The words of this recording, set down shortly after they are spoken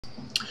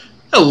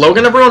Hello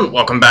again, everyone!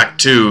 Welcome back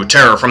to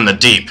Terror from the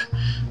Deep.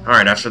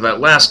 Alright, after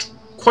that last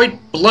quite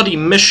bloody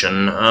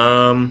mission,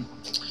 morale's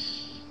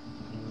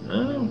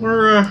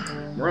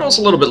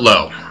a little bit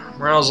low.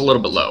 Morale's a little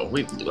bit low.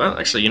 Well,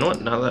 actually, you know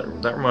what? Now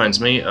that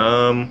reminds me,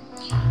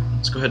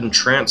 let's go ahead and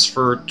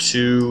transfer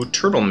to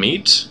Turtle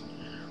Meat.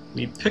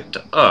 We picked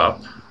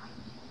up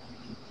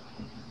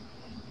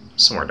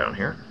somewhere down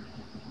here.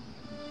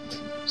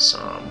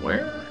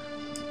 Somewhere?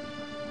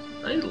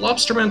 A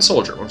Lobsterman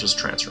Soldier. We'll just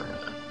transfer him.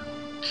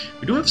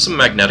 We do have some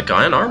magnetic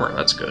ion armor,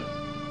 that's good.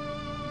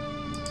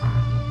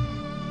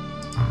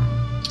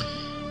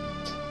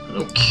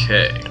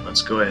 Okay,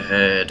 let's go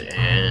ahead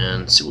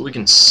and see what we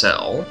can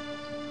sell.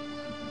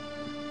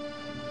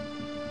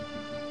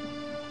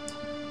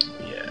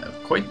 We have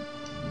quite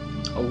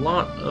a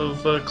lot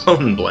of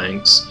clone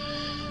blanks.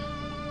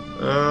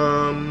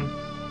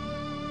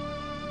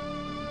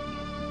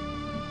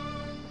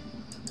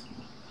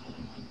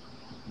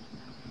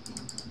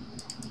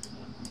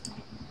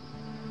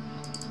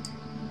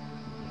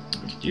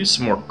 Use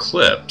some more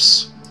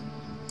clips.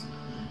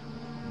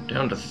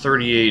 Down to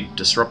 38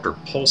 disruptor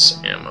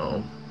pulse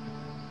ammo.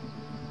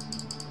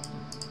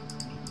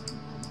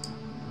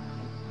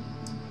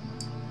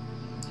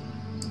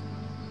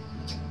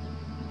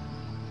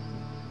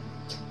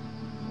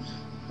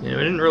 Yeah, we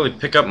didn't really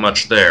pick up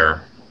much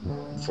there,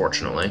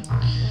 unfortunately.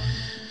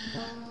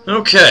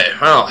 Okay,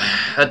 well,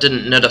 that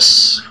didn't net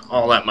us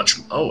all that much.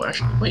 Oh,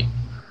 actually, wait.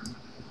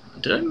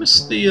 Did I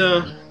miss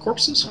the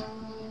corpses?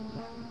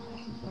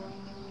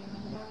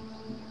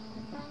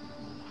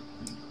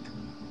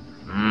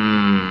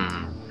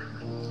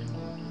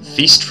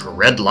 Feast for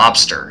Red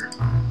Lobster.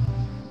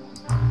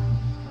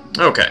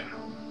 Okay.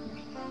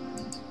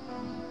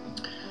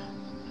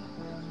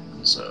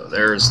 So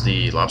there's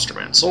the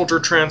Lobsterman Soldier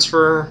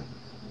transfer.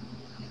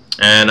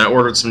 And I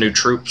ordered some new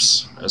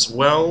troops as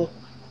well.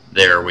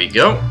 There we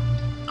go.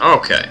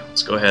 Okay,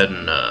 let's go ahead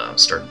and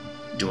start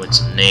doing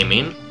some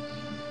naming.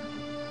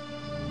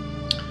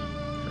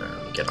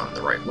 Let me get on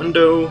the right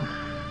window.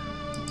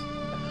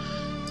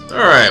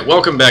 Alright,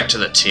 welcome back to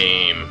the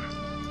team.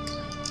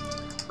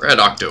 Red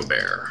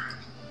Octobear.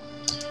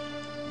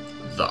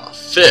 The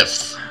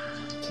 5th.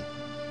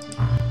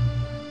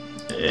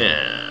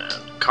 And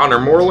Connor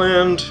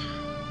Moreland.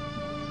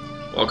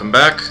 Welcome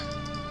back.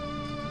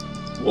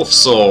 Wolf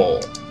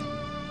Soul.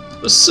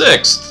 The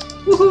 6th.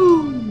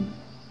 Woohoo!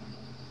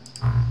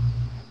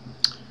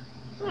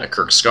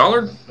 Kirk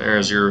Scollard.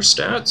 There's your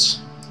stats.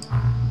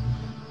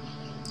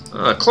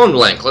 Clone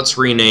Blank. Let's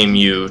rename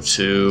you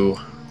to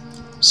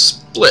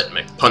Split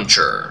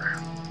McPuncher.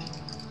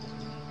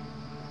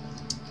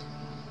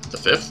 The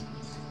 5th.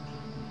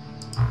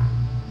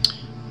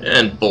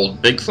 And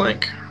Bold Big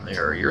Flank.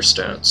 There are your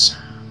stats.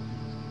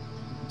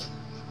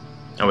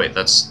 Oh wait,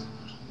 that's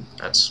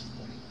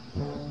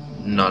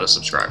not a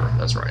subscriber.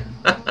 That's right.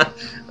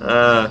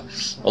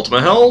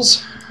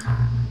 UltimaHelz.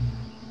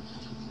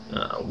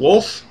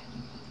 Wolf.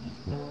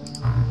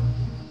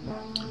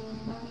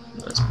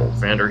 That's Bolt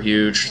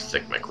Vanderhuge.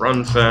 Thick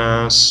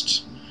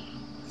McRunfast.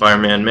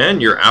 Fireman Man,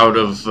 you're out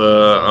of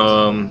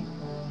the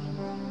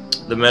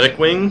medic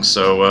wing,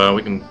 so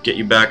we can get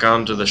you back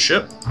onto the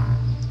ship.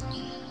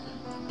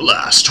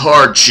 Blast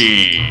Hard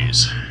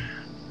Cheese.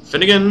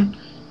 Finnegan.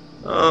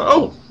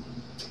 Oh,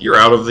 you're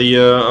out of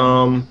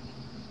the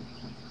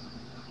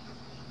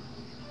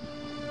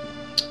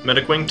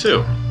medic wing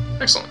too.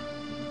 Excellent.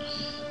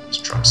 Let's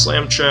try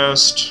Slam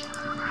Chest.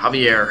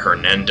 Javier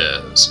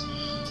Hernandez.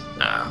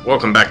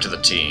 Welcome back to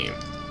the team.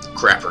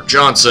 Crapper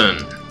Johnson.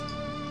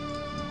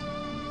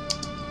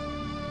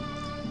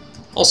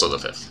 Also the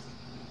 5th.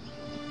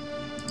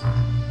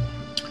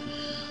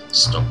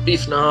 Stump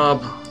Beef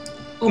Knob.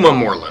 Uma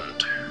Moreland.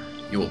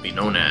 You will be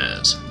known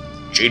as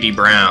J.D.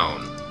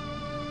 Brown.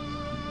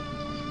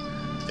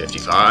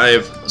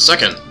 55. The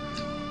 2nd.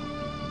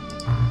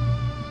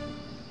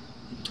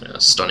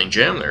 Stunning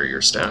Jam. There are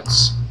your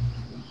stats.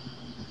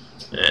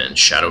 And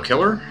Shadow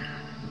Killer.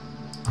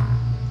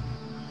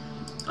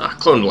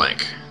 Clone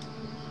Blank.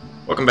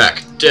 Welcome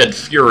back. Dead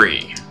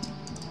Fury.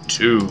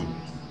 2.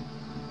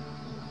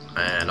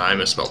 And I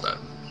misspelled that.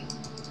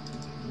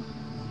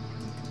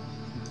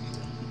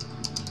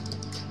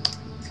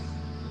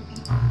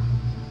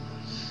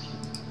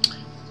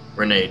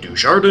 Rene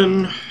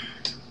Dujardin.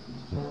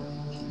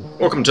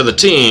 Welcome to the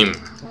team.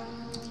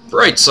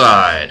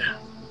 Brightside.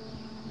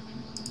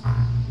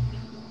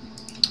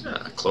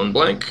 Clone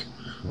Blank.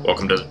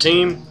 Welcome to the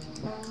team.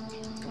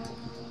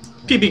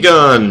 Pepe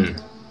Gun.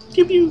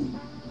 Pew pew.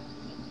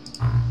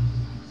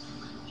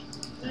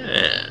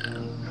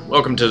 And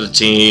welcome to the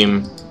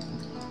team.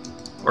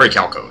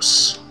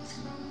 Orichalcos.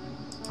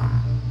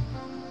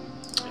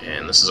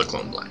 And this is a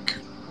Clone Blank.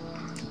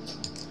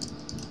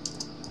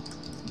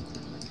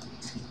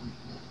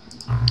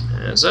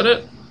 Is that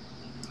it?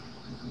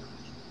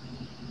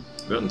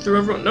 Gotten through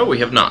everyone? No, we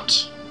have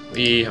not.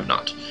 We have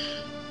not.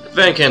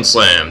 Van Can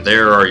Slam,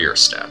 there are your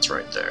stats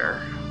right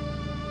there.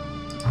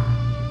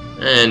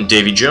 And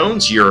Davy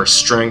Jones, your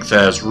strength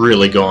has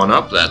really gone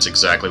up. That's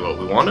exactly what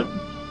we wanted.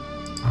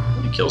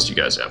 What do you many kills do you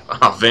guys have?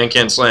 Ah, Van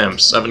Can Slam,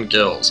 7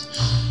 kills.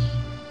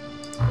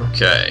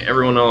 Okay,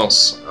 everyone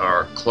else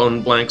are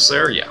clone blanks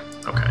there? Yeah,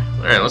 okay.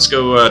 Alright, let's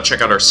go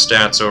check out our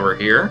stats over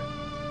here.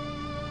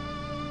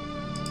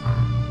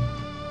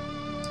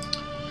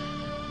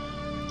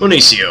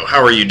 Maunicio,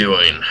 how are you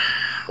doing?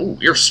 Oh,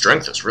 your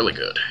strength is really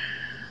good.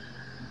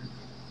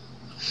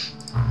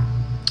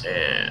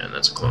 And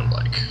that's a clone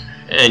blank.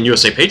 And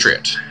USA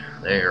Patriot,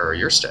 there are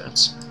your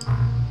stats.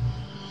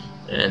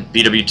 And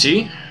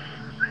BWT,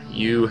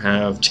 you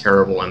have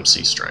terrible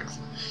MC strength.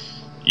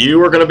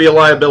 You are going to be a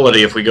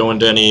liability if we go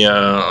into any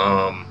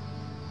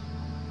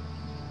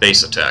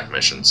base attack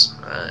missions,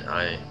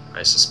 I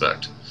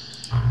suspect.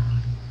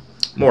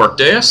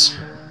 Morakdais,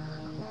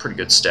 pretty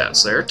good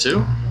stats there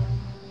too.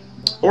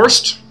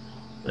 Horst,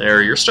 there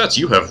are your stats.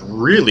 You have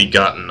really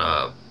gotten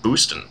a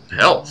boost in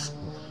health.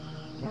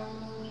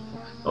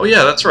 Oh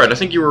yeah, that's right. I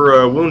think you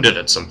were wounded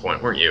at some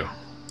point, weren't you?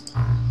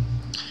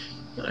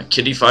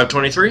 Kitty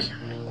 523,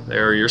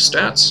 there are your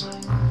stats.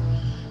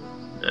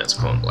 That's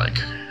clone blank.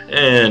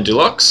 And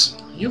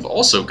Dlux, you've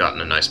also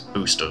gotten a nice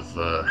boost of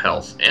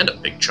health and a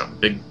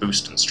big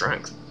boost in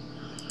strength.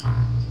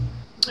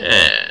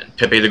 And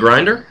Pepe the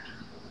Grinder.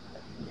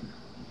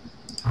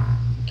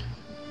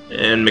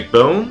 And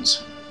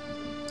McBones.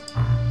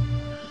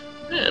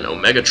 And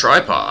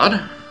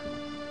Omegatripod.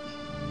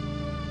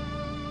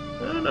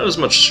 Not as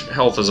much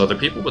health as other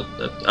people, but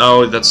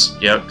oh, that's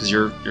yeah, because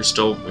you're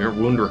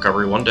wound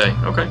recovery 1 day.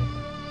 Okay.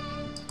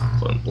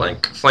 Clone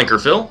blank.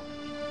 FlankerPhil.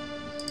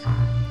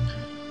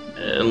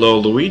 And Low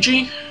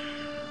Luigi.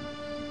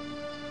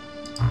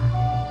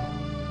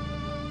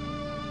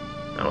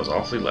 That was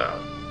awfully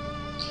loud.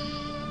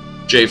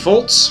 J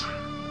Foltz.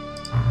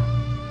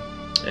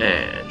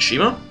 And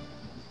Shyma.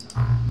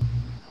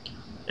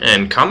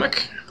 And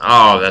Kamek.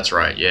 Oh, that's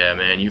right. Yeah,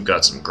 man, you've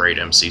got some great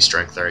MC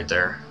strength right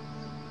there.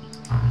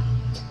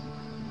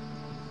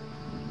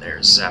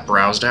 There's Zap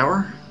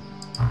Rowsdower.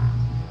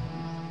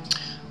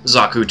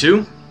 Zaku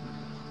 2.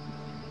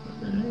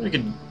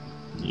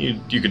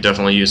 You could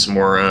definitely use some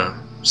more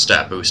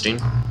stat boosting.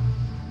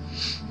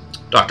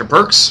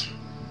 DoctorPirx.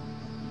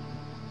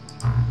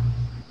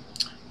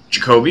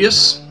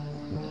 Jacobius.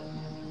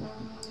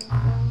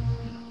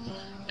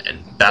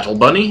 And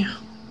BattleBunny.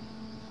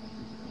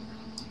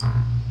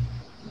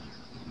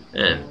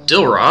 And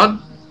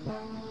Dillrod.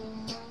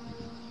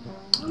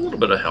 A little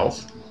bit of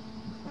health.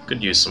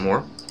 Could use some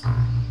more.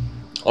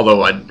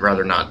 Although I'd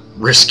rather not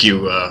risk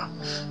you.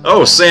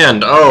 Oh,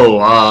 Sand. Oh,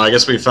 I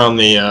guess we found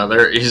the.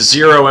 There is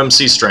 0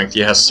 MC strength.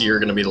 Yes, you're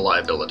going to be the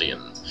liability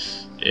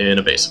in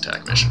a base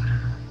attack mission.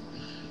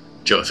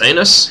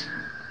 Johthanis.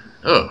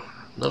 Oh,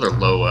 another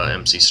low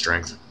MC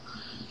strength.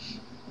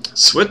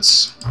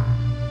 Switz.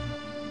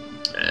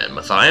 And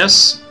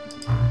Mathias.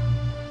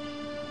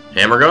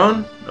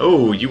 Hammergon.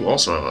 Oh, you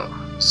also have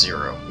a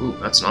 0. Ooh,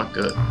 that's not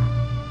good.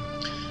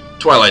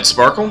 Twilight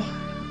Sparkle.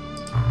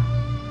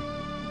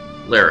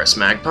 Larris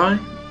Magpie.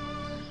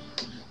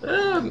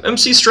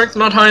 MC strength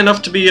not high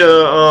enough to be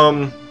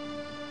a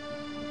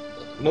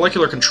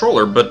molecular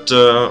controller, but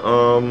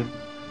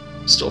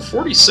still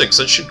 46.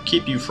 That should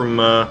keep you from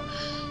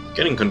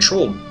getting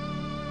controlled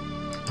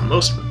in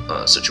most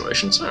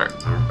situations. Alright,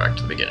 we're back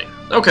to the beginning.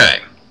 Okay.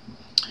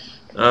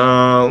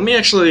 Let me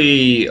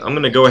actually... I'm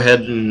going to go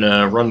ahead and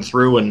run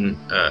through and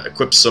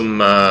equip some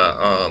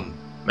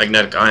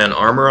magnetic ion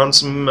armor on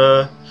some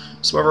of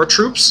our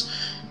troops.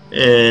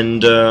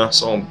 And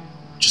so I'm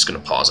just going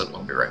to pause it and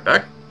I'll be right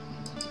back.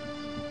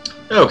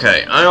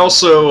 Okay, I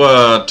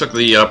also took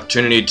the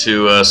opportunity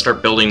to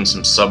start building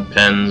some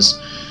sub-pens.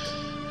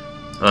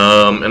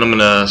 And I'm going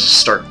to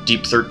start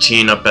Deep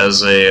 13 up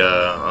as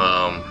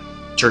a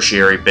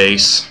tertiary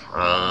base.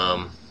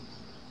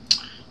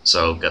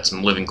 So got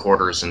some living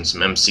quarters and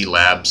some MC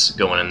labs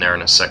going in there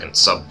in a second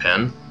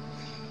sub-pen.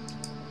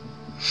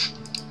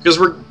 Because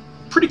we're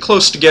pretty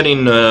close to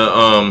getting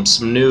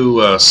some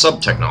new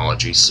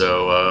sub-technology,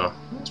 so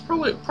it's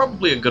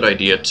probably a good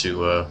idea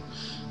to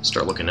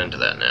start looking into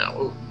that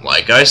now.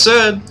 Like I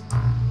said,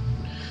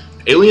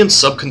 alien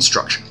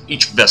sub-construction.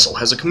 Each vessel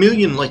has a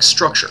chameleon-like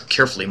structure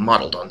carefully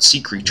modeled on sea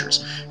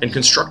creatures and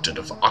constructed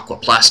of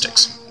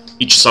aquaplastics.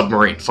 Each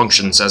submarine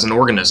functions as an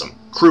organism,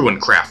 crew and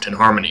craft in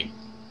harmony.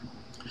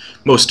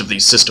 Most of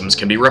these systems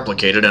can be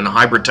replicated, and a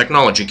hybrid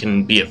technology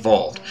can be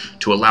evolved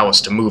to allow us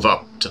to move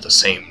up to the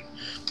same,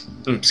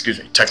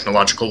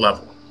 technological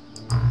level.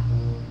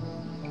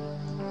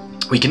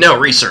 We can now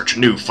research a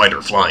new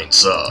fighter-flying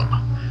sub.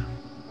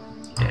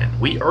 And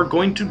we are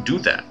going to do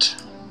that.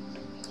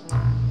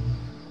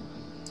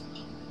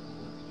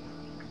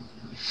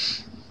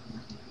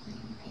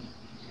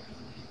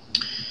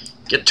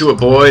 Get to it,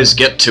 boys,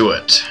 get to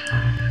it.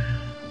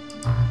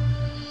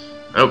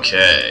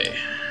 Okay.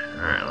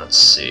 Alright, let's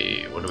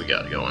see. What do we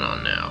got going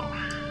on now?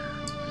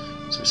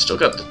 So we still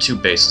got the 2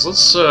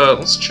 bases.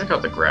 Let's check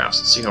out the graphs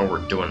and see how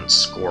we're doing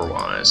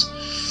score-wise.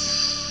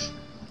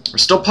 We're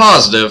still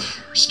positive,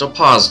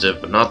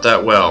 but not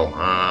that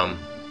well.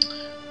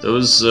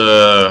 Those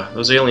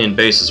alien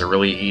bases are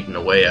really eating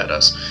away at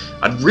us.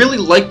 I'd really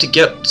like to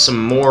get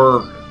some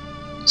more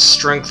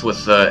strength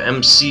with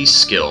MC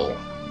skill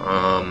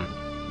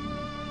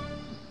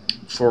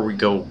before we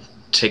go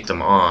take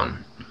them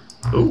on.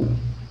 Ooh.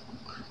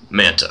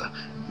 Manta.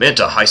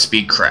 Manta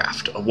high-speed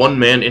craft. A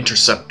one-man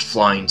intercept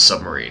flying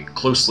submarine,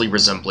 closely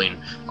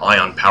resembling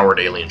ion-powered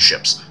alien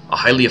ships. A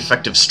highly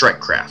effective strike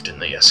craft in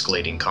the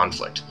escalating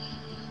conflict.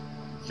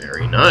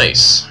 Very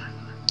nice.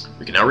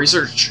 We can now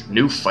research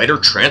new fighter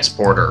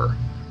transporter.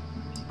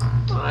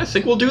 I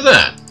think we'll do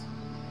that.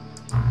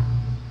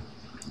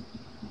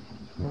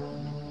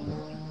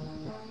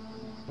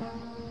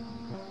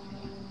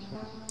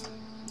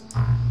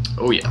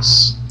 Oh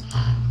yes.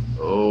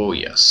 Oh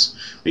yes.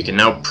 We can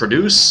now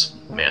produce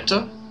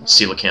Manta,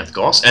 Coelacanth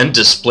Gauss, and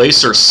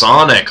Displacer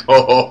Sonic.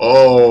 Ho ho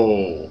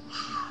ho!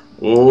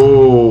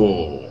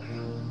 Oh.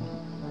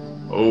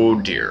 Oh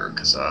dear,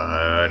 because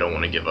I don't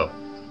want to give up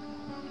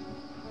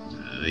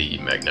the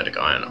magnetic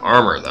ion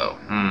armor, though.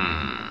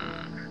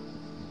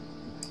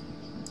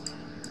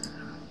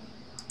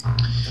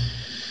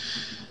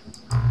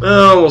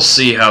 Well, we'll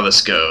see how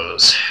this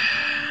goes.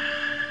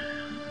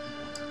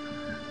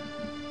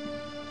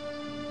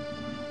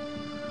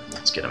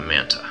 Let's get a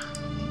Manta.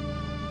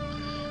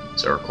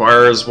 So it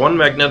requires 1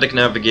 magnetic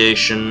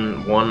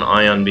navigation, 1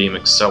 ion beam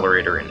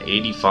accelerator, and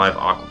 85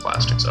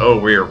 aquaplastics. Oh,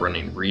 we are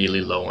running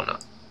really low on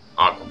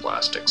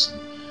aquaplastics.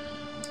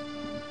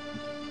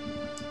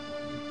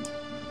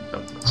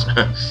 Oh,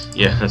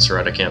 yeah, that's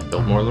right, I can't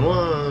build more than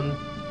 1.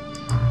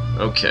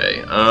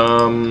 Okay,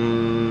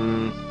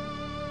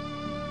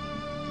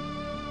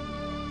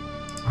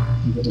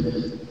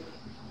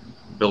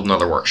 build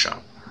another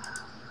workshop.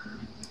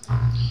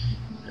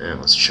 And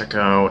let's check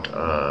out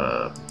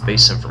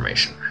base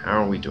information.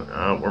 How are we doing?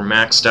 We're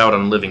maxed out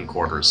on living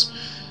quarters,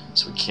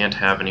 so we can't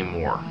have any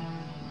more.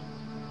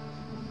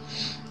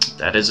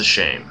 That is a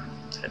shame.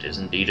 That is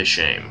indeed a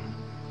shame.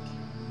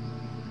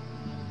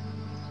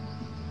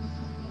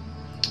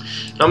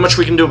 Not much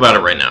we can do about it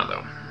right now,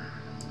 though.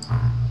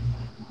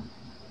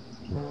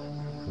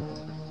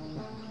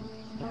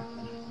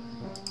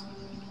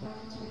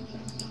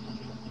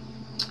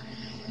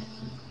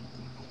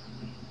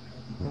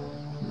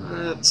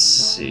 Let's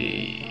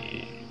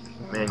see.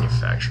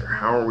 Manufacture.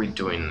 How are we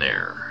doing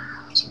there?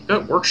 So we've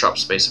got workshop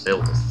space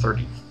available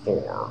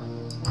 34.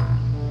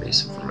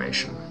 Base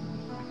information.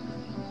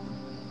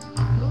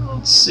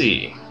 Let's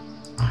see.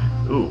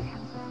 Ooh.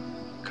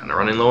 Kinda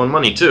running low on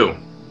money, too.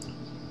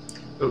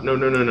 Oh, no,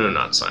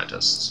 not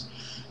scientists.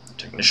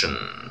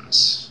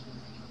 Technicians.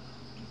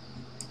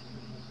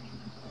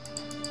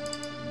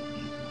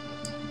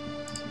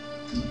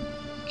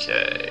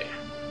 Okay.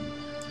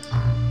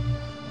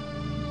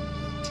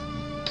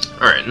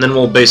 Alright, and then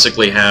we'll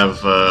basically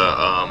have,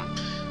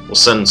 we'll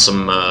send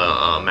some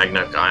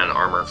magnetic ion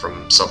armor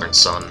from Southern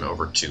Sun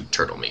over to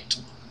Turtle Meat.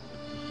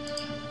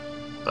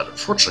 But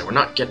unfortunately, we're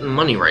not getting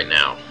money right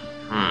now.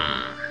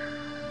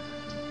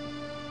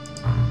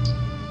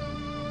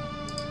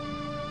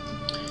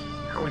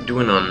 How are we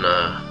doing on,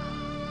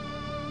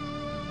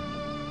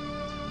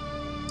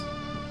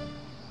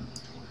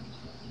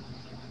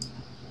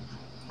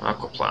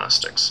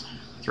 aquaplastics?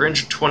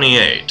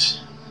 328.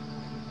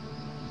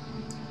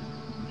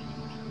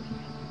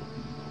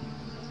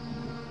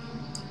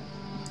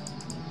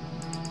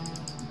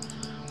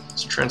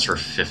 Let's transfer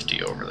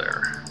 50 over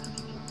there.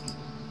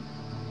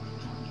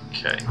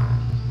 Okay.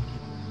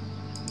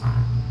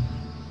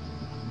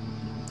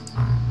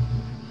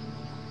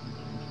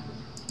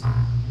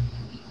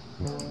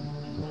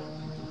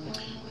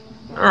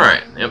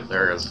 Alright, yep,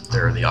 there are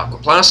the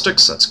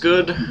aquaplastics, that's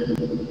good.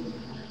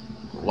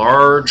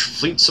 Large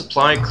fleet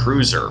supply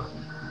cruiser.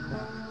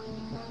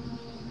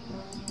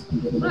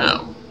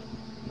 Oh.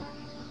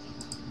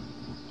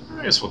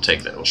 I guess we'll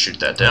take that, we'll shoot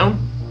that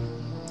down.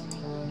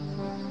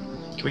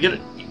 Can we get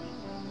it?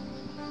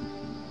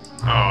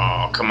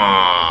 Oh, come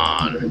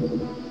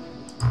on.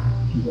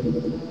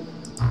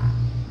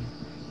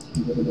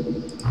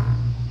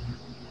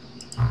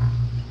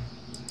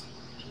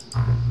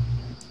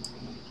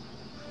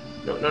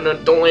 No,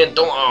 don't land,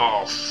 don't.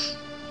 Oh.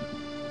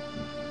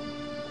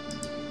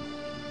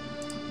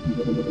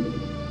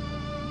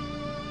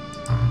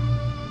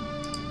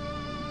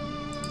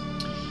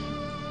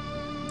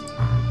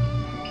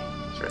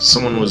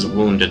 Someone was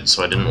wounded,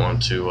 so I didn't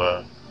want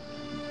to,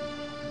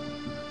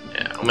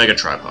 yeah,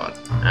 Omegatripod.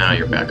 Ah,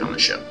 you're back on the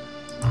ship.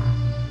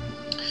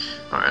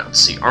 Alright, let's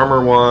see,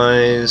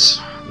 armor-wise,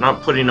 I'm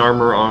not putting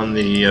armor on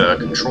the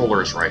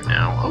controllers right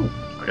now.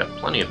 Oh, I got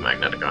plenty of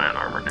magnetic ion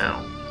armor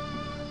now.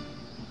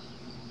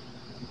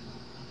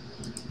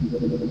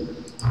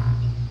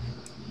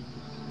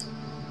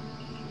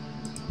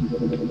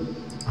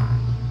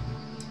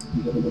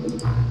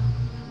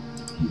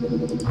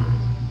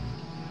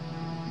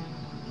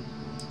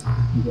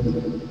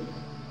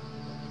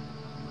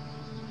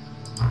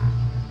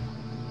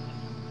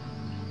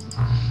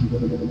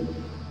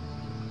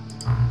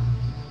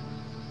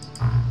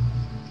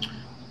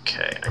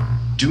 Okay, I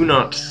do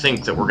not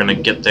think that we're going to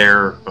get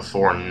there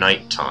before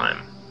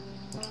nighttime.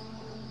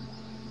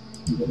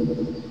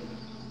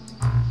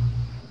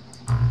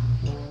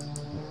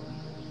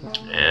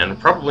 And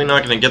probably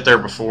not going to get there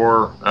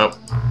before... Oh.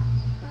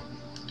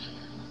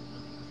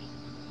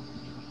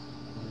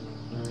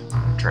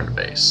 Return to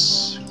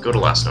base. Go to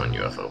last known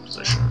UFO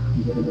position.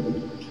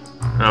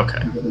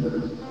 Okay.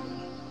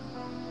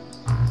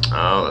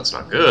 Oh, that's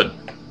not good.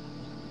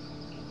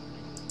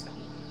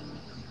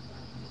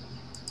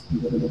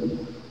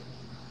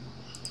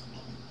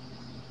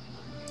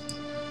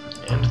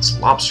 And it's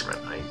Lobsterman.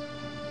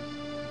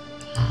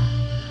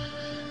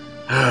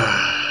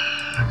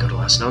 Go to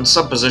last known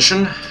sub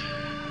position.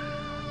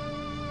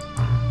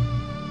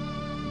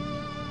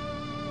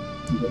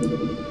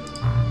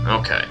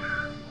 Okay.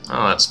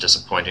 Oh, that's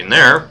disappointing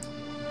there.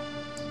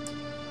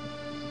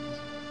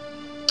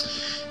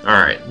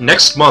 Alright,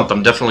 next month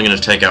I'm definitely going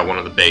to take out one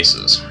of the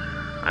bases.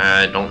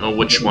 I don't know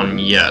which one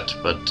yet,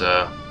 but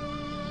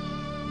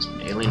it's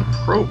an alien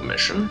probe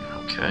mission.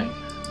 Okay.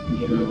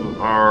 You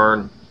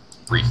are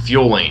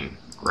refueling.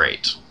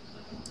 Great.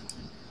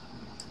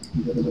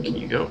 Can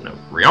you go? No.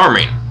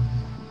 Rearming.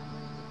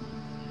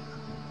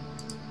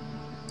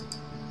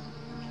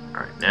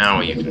 Alright,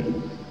 now you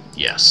can...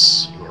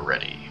 Yes, you are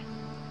ready.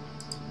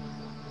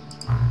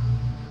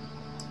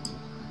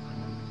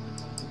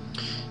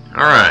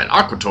 Alright,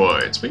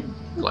 Aquatoids. We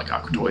like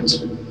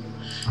Aquatoids.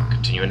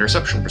 Continue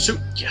interception pursuit.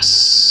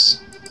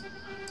 Yes.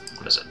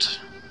 What is it?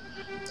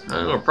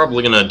 We're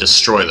probably going to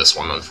destroy this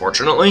one,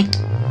 unfortunately.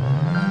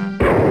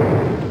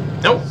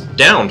 Nope,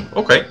 downed.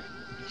 Okay.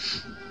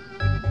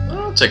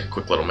 I'll take a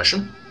quick little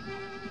mission.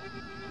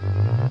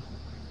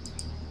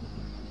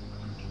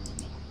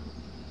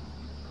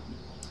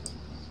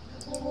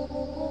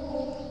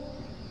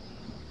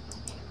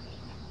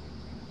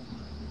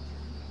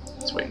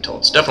 Let's wait until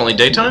it's definitely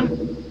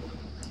daytime.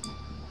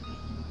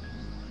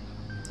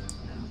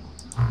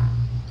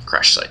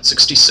 Crash site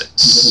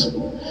 66.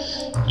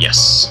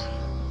 Yes.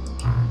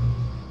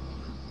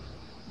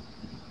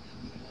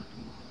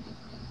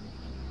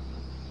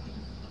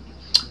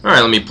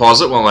 Alright, let me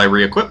pause it while I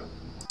re-equip.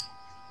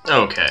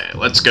 Okay,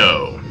 let's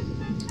go.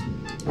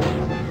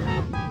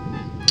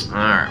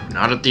 Alright, we're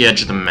not at the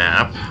edge of the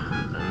map.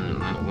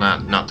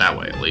 Not that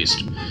way, at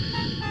least.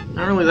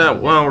 Not really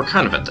that... Well, we're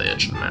kind of at the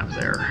edge of the map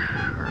there.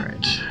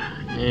 Alright.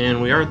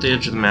 And we are at the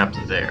edge of the map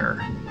there.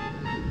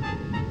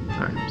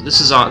 Alright,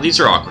 these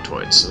are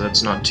Aquatoids, so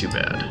that's not too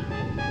bad.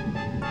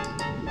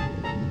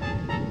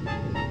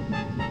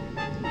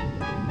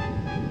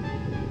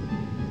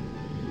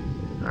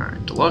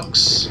 Alright,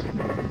 Dlux.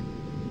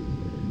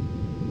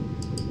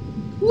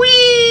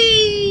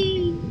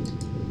 Whee!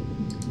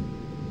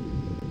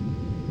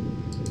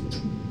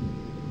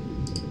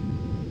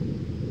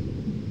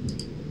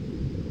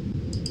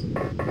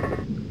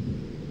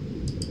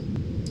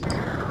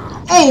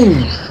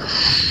 Oh!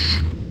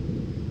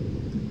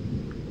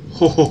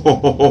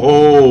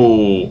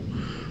 Oh,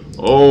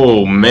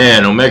 oh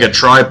man,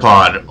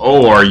 Omegatripod.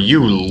 Oh, are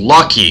you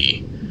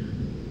lucky?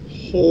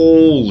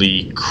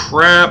 Holy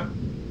crap.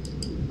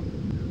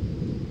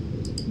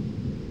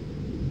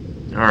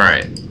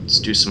 Alright, let's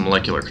do some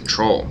molecular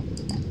control.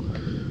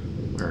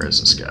 Where is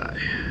this guy?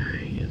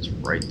 He is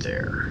right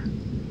there.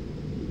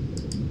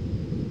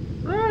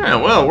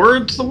 Alright, well,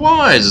 word to the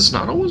wise. It's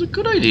not always a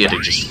good idea to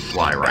just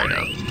fly right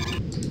up.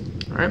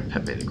 Alright,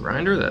 Pepe the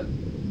Grinder, that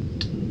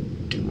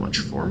didn't do much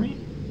for me.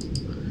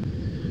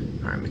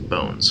 Alright,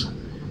 McBones.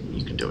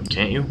 You can do it,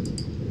 can't you?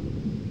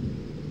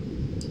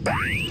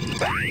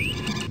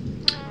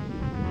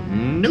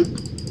 Nope.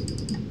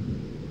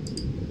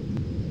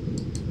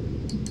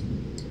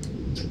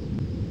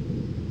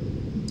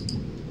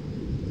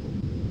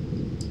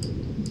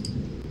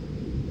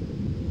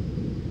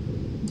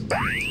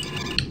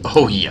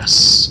 Oh,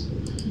 yes.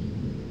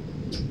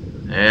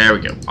 There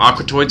we go.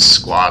 Aquatoid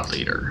Squad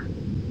Leader.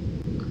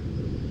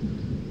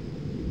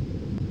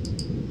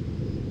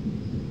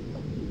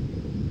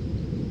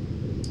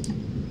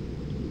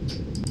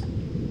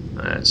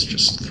 Let's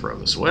just throw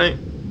this away.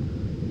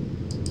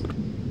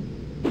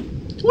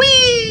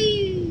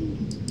 Whee!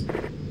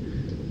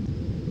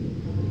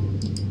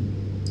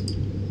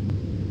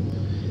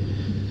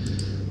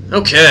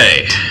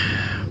 Okay.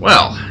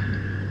 Well.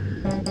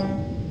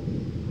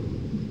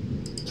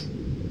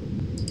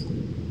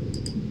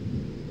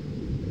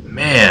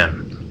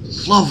 Man,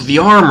 love the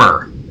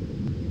armor.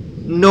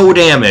 No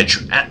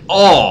damage at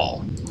all.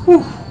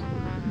 Whew.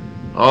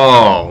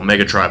 Oh,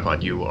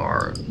 Omegatripod, you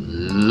are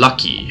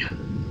lucky.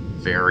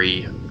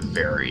 Very,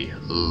 very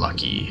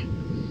lucky.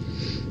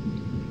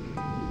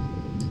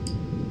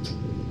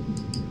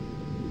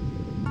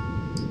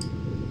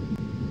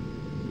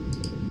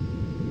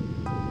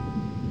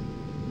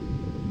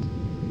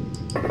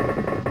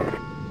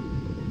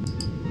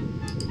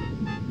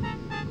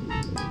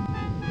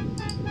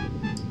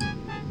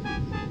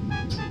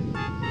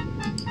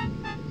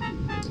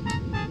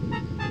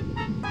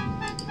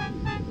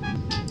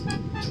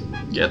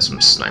 Get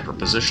some sniper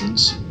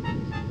positions.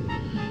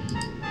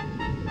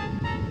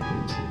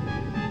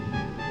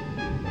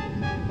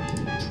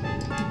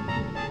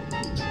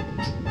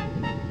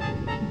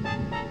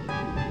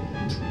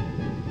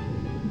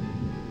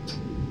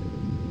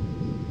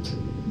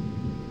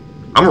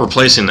 I'm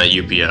replacing that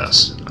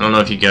UPS. I don't know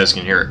if you guys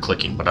can hear it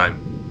clicking, but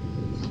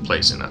I'm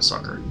replacing that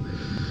sucker.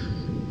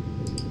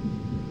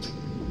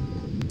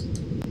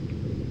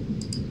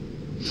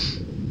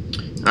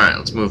 Alright,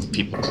 let's move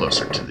people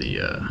closer to the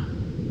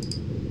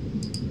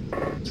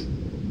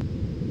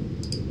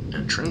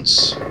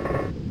entrance.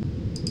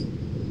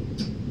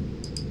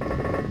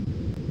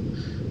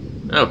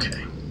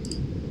 Okay.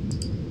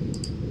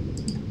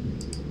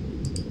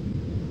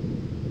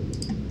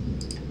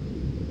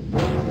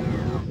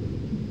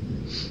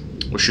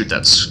 We'll shoot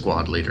that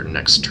squad leader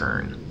next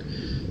turn.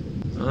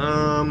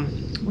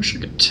 Wish I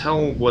could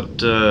tell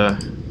what,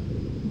 let's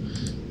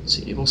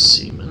see, able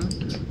Seaman.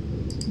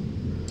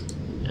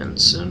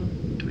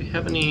 Ensign. Do we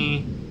have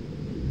any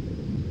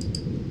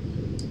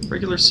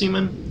regular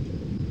Seaman?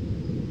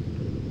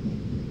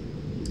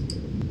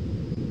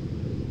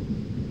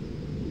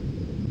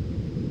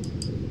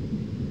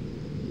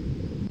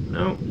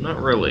 No,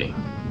 not really.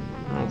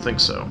 I don't think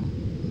so.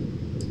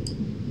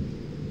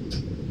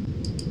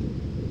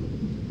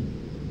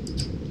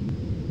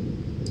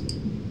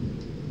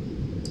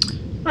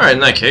 Alright, in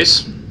that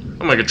case,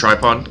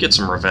 Omegatripod, get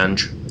some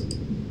revenge.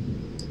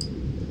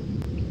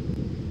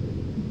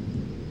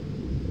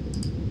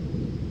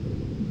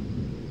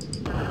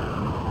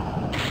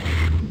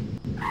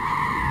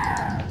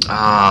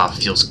 Ah,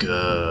 feels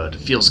good.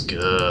 Feels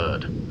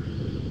good.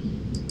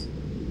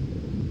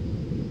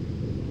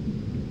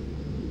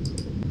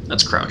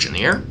 Let's crouch in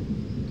the air.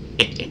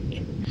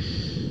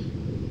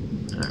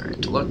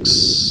 Alright,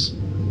 Dlux.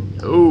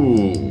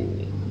 Oh.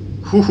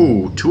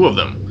 Hoo-hoo, 2 of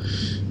them.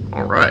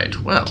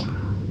 Alright, well.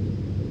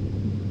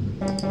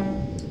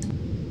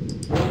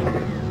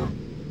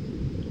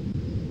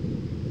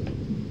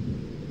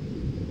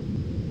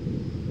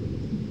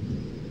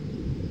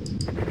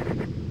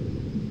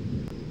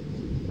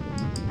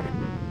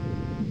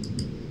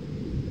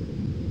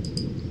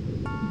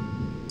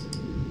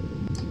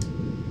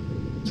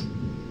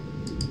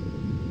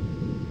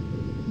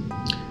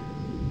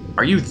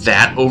 Are you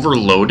that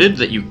overloaded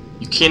that you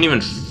can't even...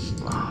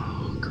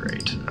 Oh,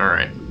 great.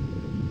 Alright.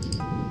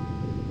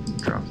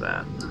 Drop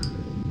that.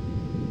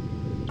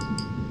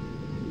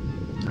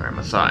 Alright,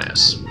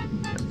 Mathias.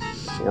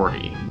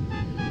 40.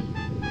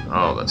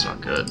 Oh, that's not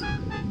good.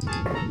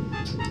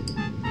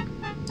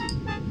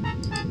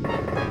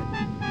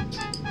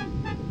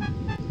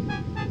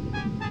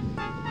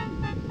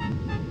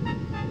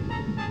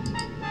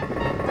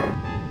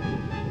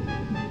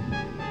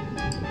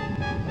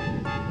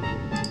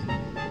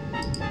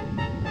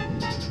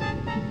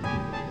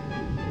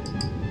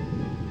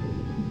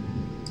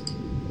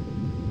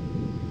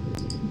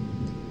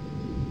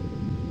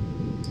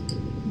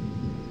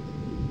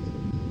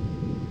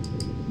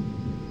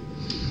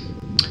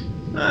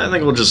 I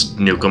think we'll just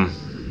nuke them.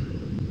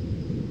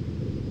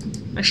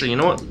 Actually, you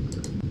know what?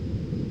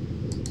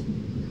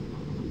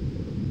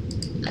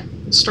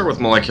 Let's start with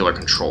molecular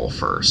control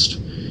first.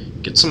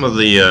 Get some of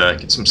the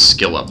get some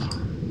skill up.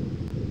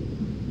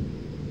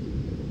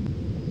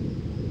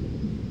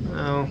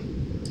 Well,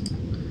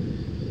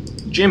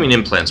 jamming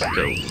implants would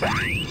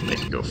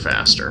make it go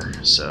faster,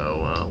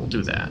 so we'll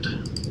do that.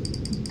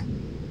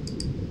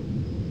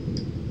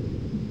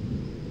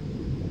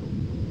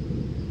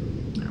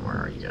 Where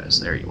are you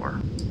guys? There you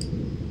are.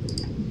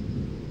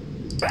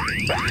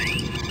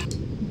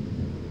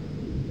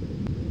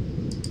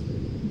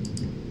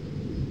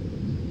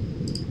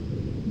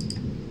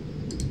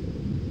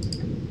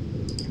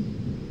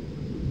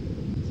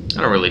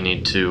 I don't really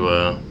need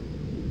to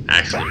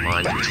actually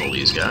mind control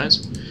these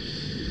guys.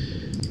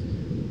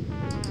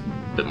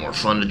 Bit more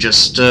fun to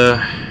just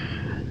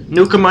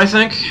nuke them, I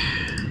think.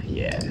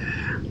 Yeah.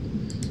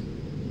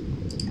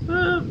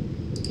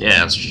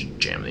 Yeah, let's just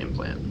jam the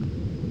implant.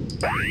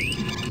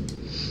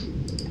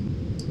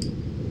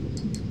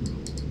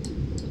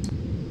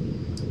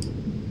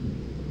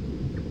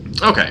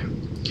 Okay,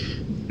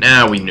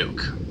 now we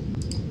nuke.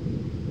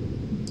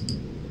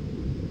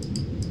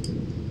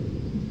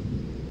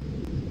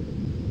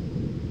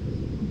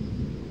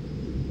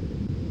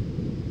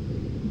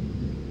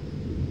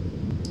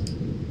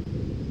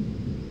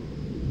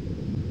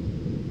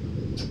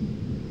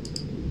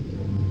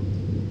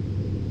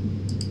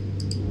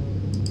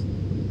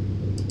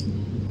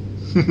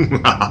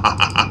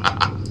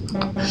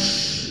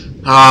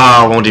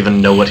 I won't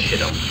even know what hit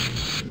him.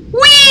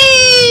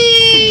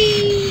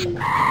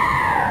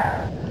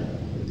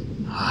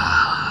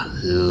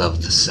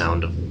 Love the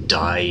sound of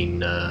dying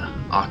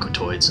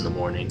Aquatoids in the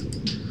morning.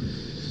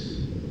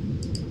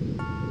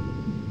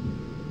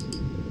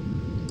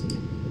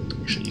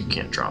 Actually, you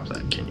can't drop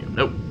that, can you?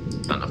 Nope.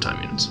 Not enough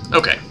time units.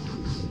 Okay.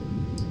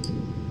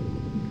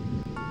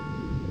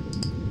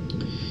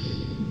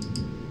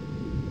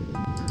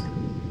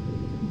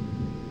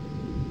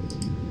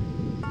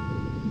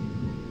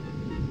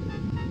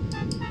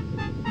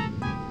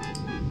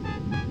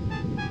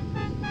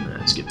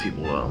 Let's get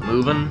people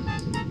moving.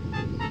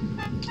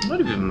 Might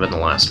have even been the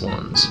last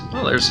ones.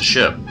 Oh, there's the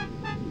ship.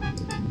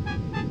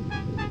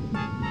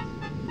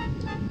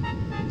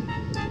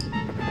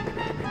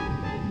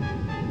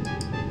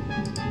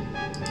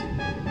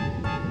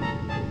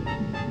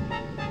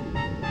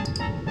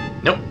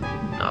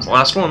 the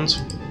last ones.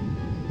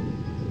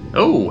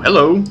 Oh,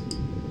 hello.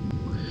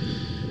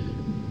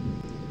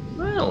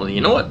 Well, you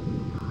know what?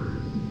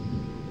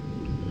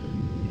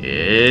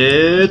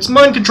 It's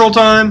mind control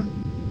time!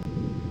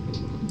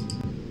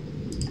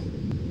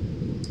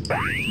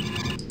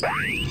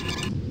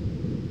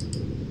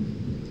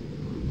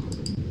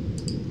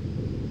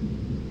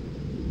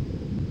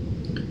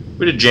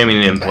 We did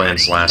jamming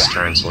implants last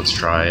turn, so let's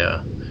try,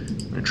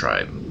 I'm gonna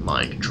try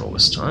mind control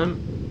this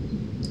time.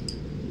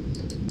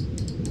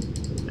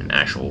 An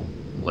actual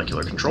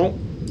molecular control.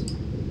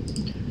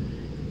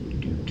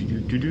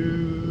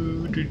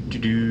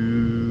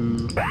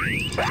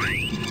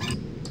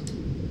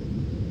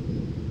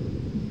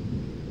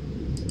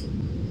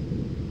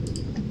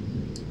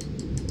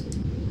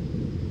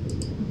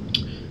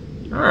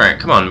 Alright,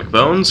 come on,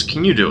 McBones,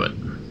 can you do it?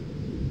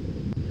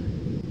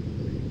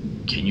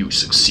 Can you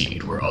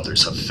succeed where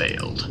others have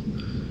failed?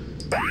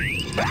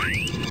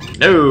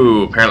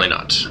 No, apparently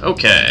not.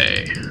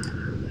 Okay.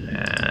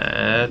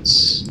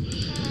 That's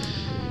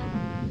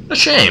a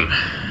shame.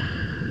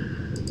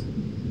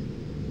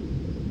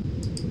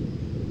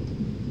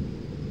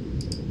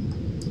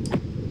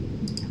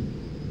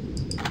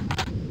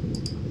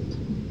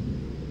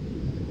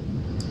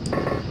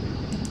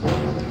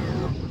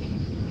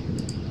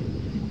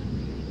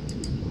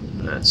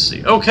 Let's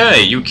see.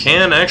 Okay, you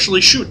can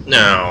actually shoot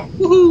now.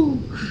 Woohoo!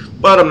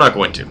 But I'm not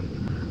going to.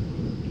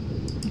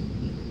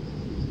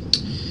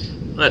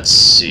 Let's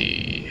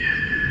see.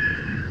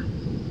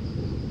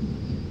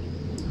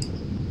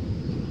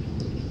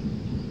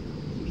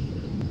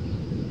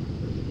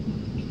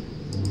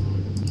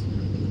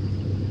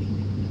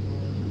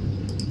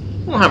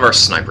 We'll have our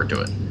sniper do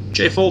it.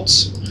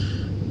 J-Foltz.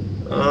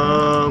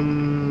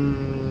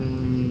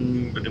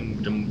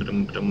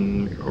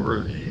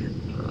 Over.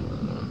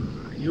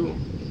 You.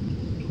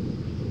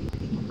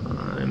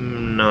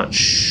 I'm not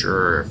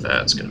sure if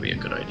that's going to be a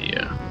good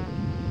idea.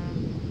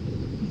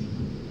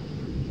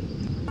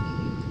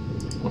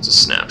 What's a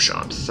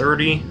snapshot?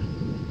 30.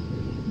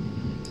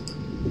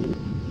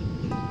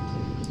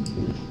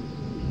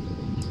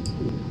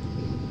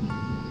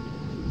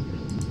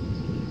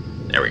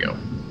 There we go.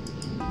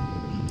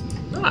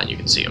 Ah, and you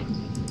can see him.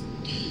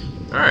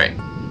 Alright.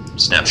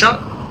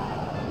 Snapshot.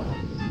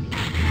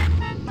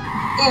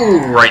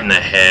 Oh, right in the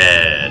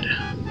head.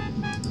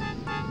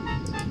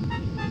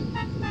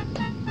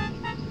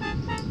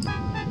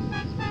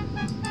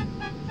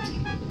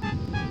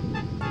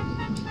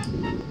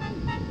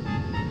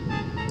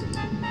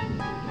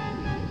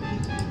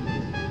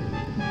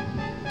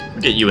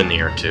 I'll get you in the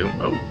air too.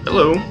 Oh,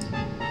 hello.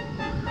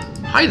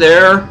 Hi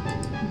there.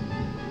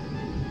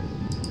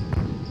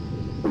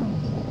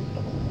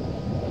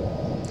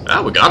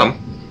 Ah, we got him.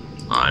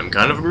 I'm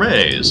kind of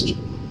amazed.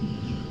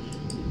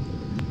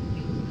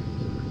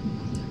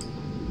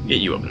 Get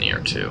you up in the air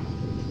too.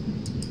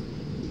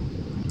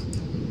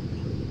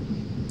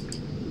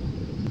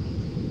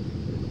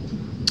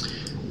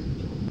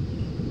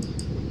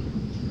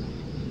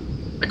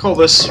 I call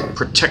this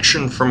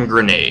protection from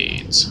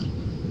grenades.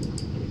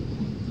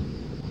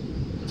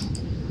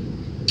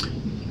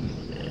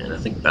 And I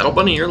think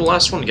BattleBunny, you're the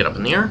last one to get up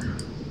in the air.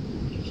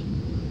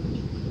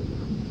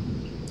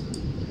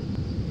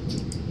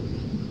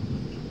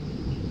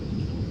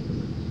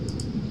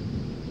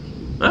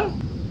 Oh,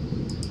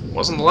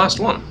 wasn't the last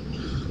one.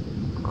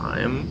 I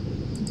am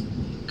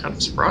kind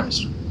of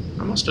surprised,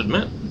 I must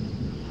admit.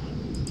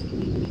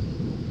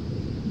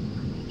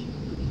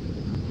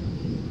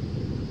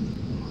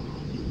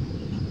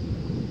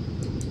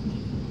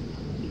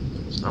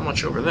 There's not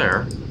much over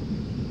there.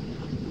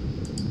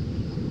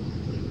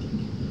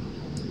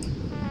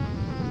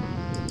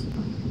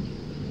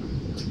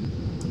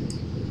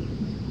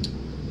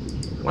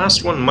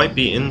 Last one might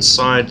be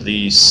inside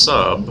the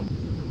sub.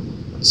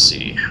 Let's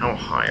see, how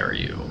high are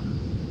you?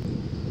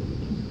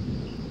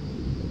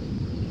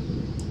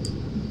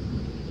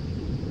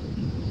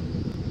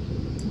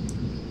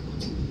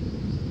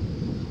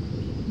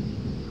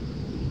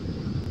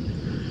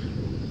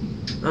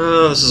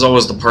 This is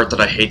always the part that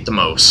I hate the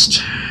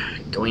most.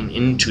 Going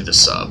into the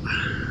sub.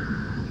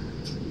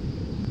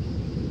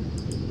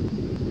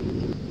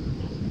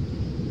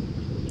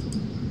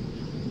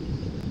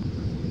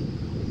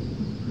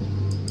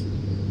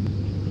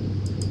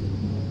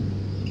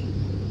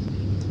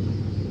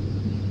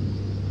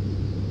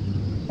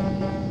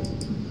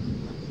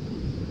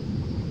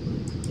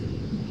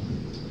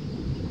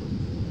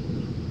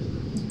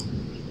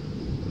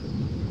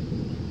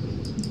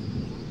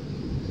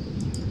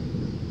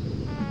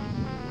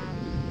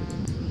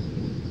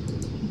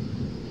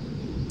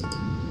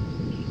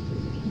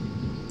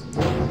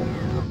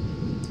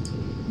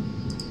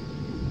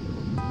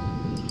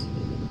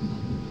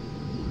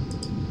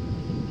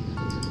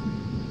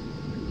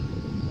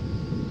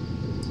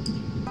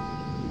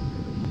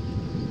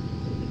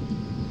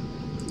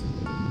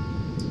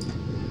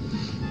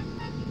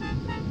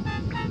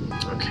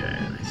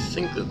 I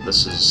think that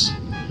this is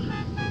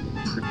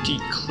pretty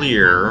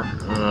clear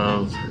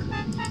of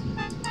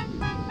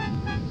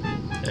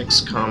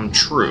XCOM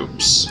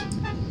troops.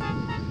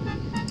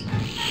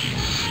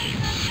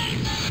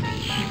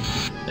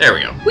 There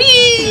we go.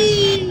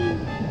 Whee!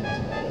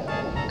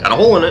 Got a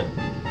hole in it.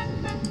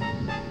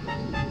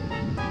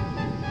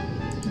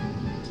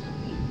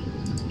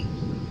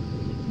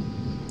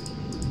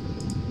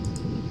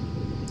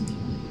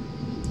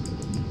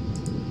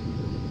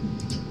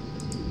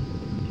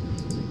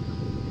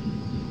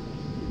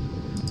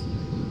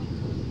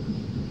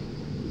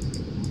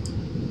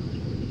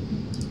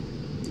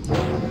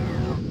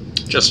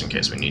 Just in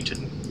case we need to.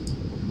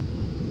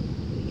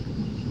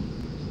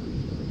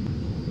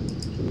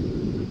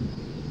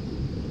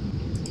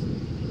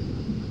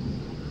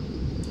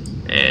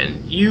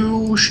 And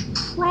you should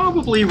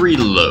probably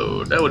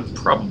reload. That would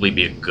probably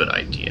be a good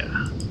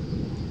idea.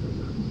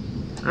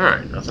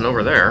 Alright, nothing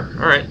over there.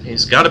 Alright,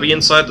 he's got to be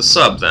inside the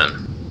sub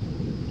then.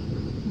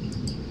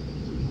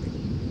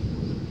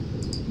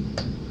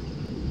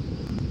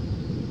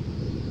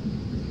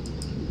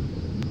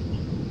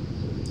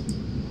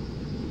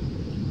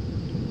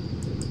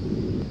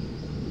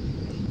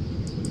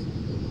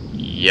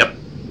 Yep.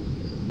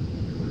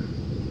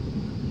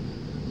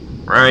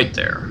 Right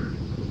there.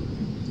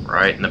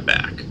 Right in the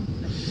back.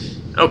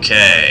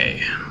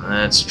 Okay,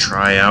 let's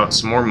try out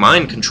some more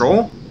mind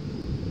control.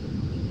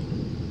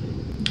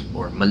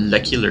 Or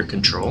molecular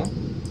control.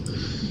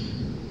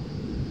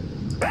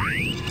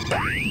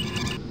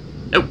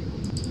 Nope.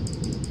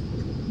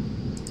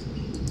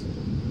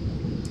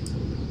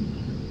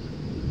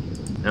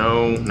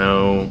 No,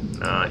 no,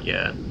 not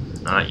yet.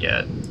 Not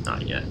yet.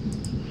 Not yet.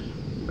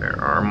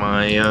 Where are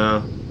my,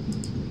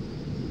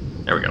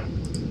 There we go.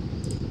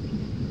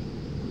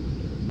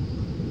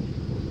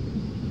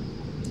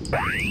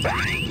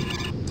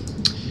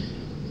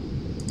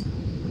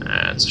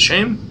 That's a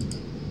shame.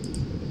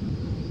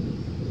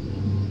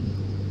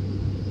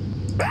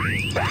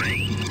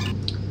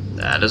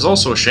 That is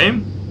also a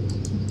shame.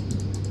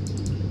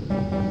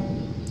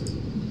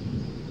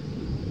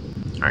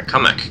 Alright,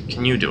 Kamek,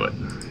 can you do it?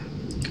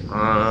 Come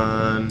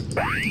on.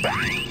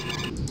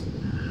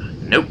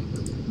 Nope.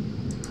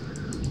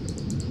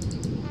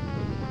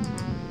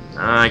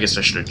 I guess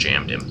I should have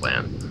jammed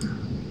implant.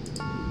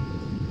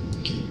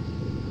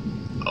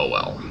 Oh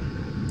well.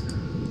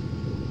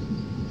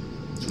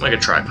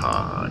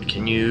 Omegatripod,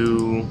 can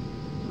you...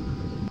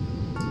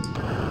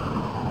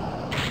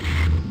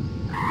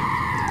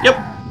 Yep.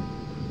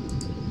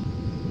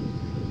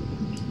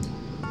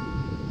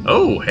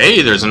 Oh,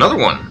 hey, there's another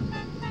one.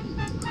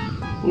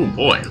 Oh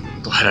boy,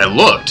 glad I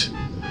looked.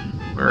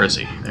 Where is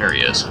he? There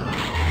he is. Oh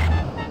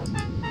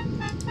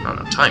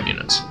no, time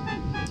units.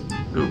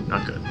 Ooh,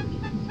 not good.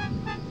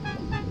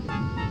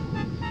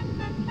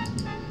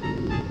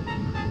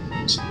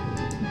 Let's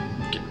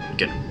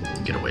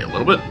get away a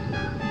little bit.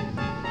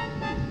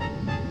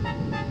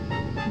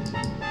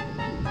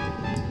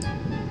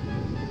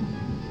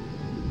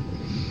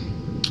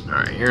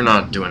 Alright, you're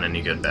not doing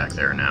any good back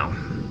there now.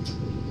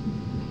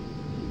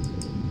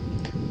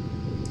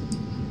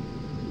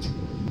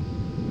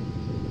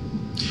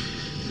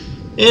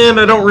 And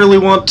I don't really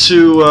want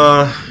to,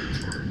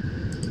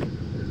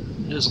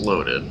 it is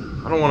loaded.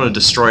 I don't want to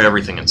destroy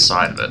everything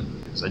inside of it,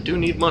 because I do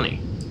need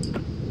money.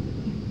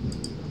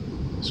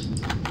 Let's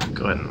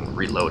go ahead and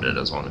reload it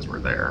as long as we're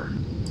there.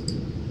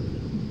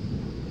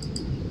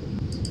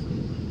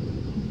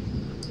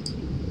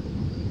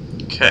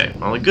 Okay,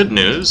 well the good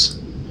news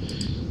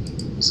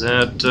is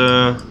that,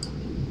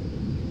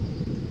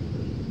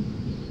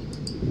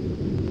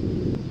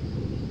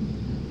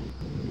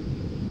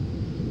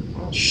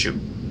 oh shoot.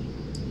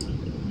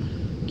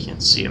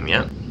 Can't see him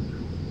yet.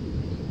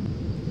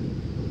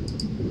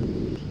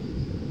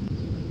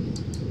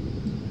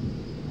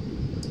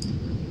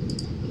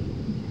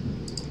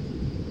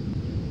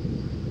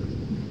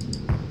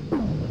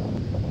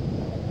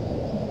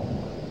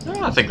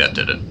 Oh, I think that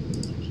did it.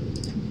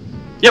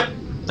 Yep,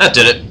 that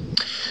did it.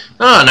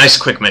 Ah, nice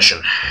quick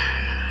mission.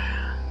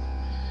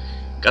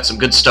 Got some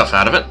good stuff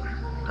out of it.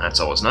 That's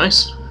always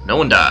nice. No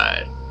one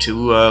died.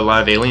 2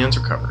 live aliens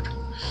recovered.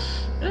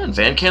 And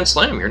Van Can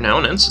Slam, you're now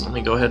an ensign. Let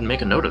me go ahead and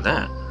make a note of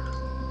that.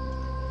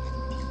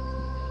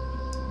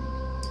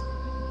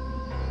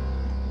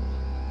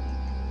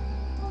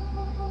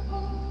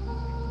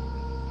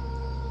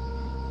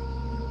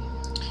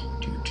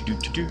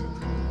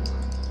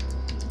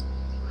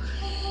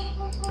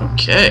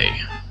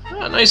 Okay.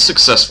 Ah, nice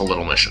successful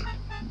little mission.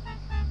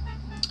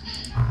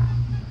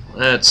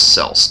 Let's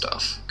sell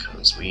stuff,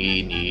 because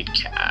we need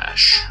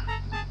cash.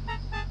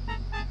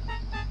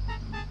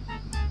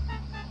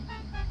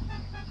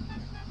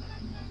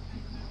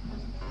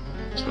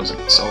 I suppose I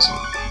could sell some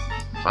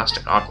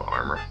plastic aqua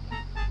armor.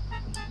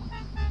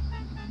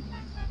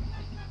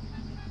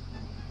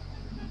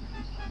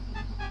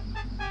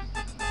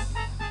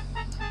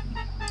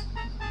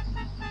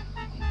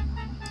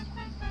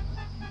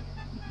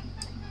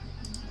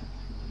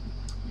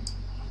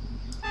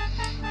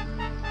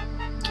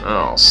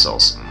 I'll sell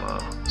some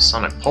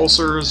sonic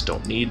pulsers,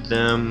 don't need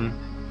them.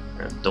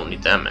 Don't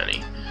need that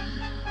many.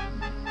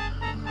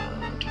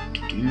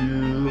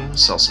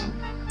 Sell some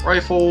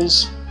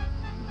rifles.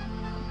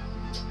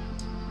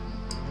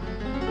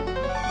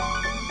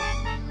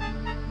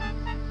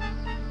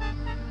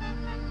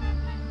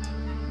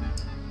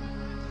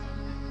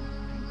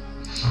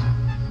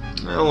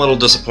 a little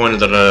disappointed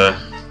that,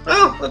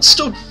 well, that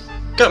still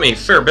got me a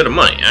fair bit of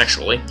money,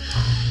 actually.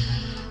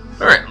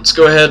 Alright, let's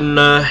go ahead and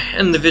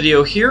end the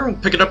video here. We'll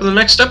pick it up in the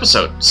next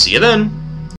episode. See you then!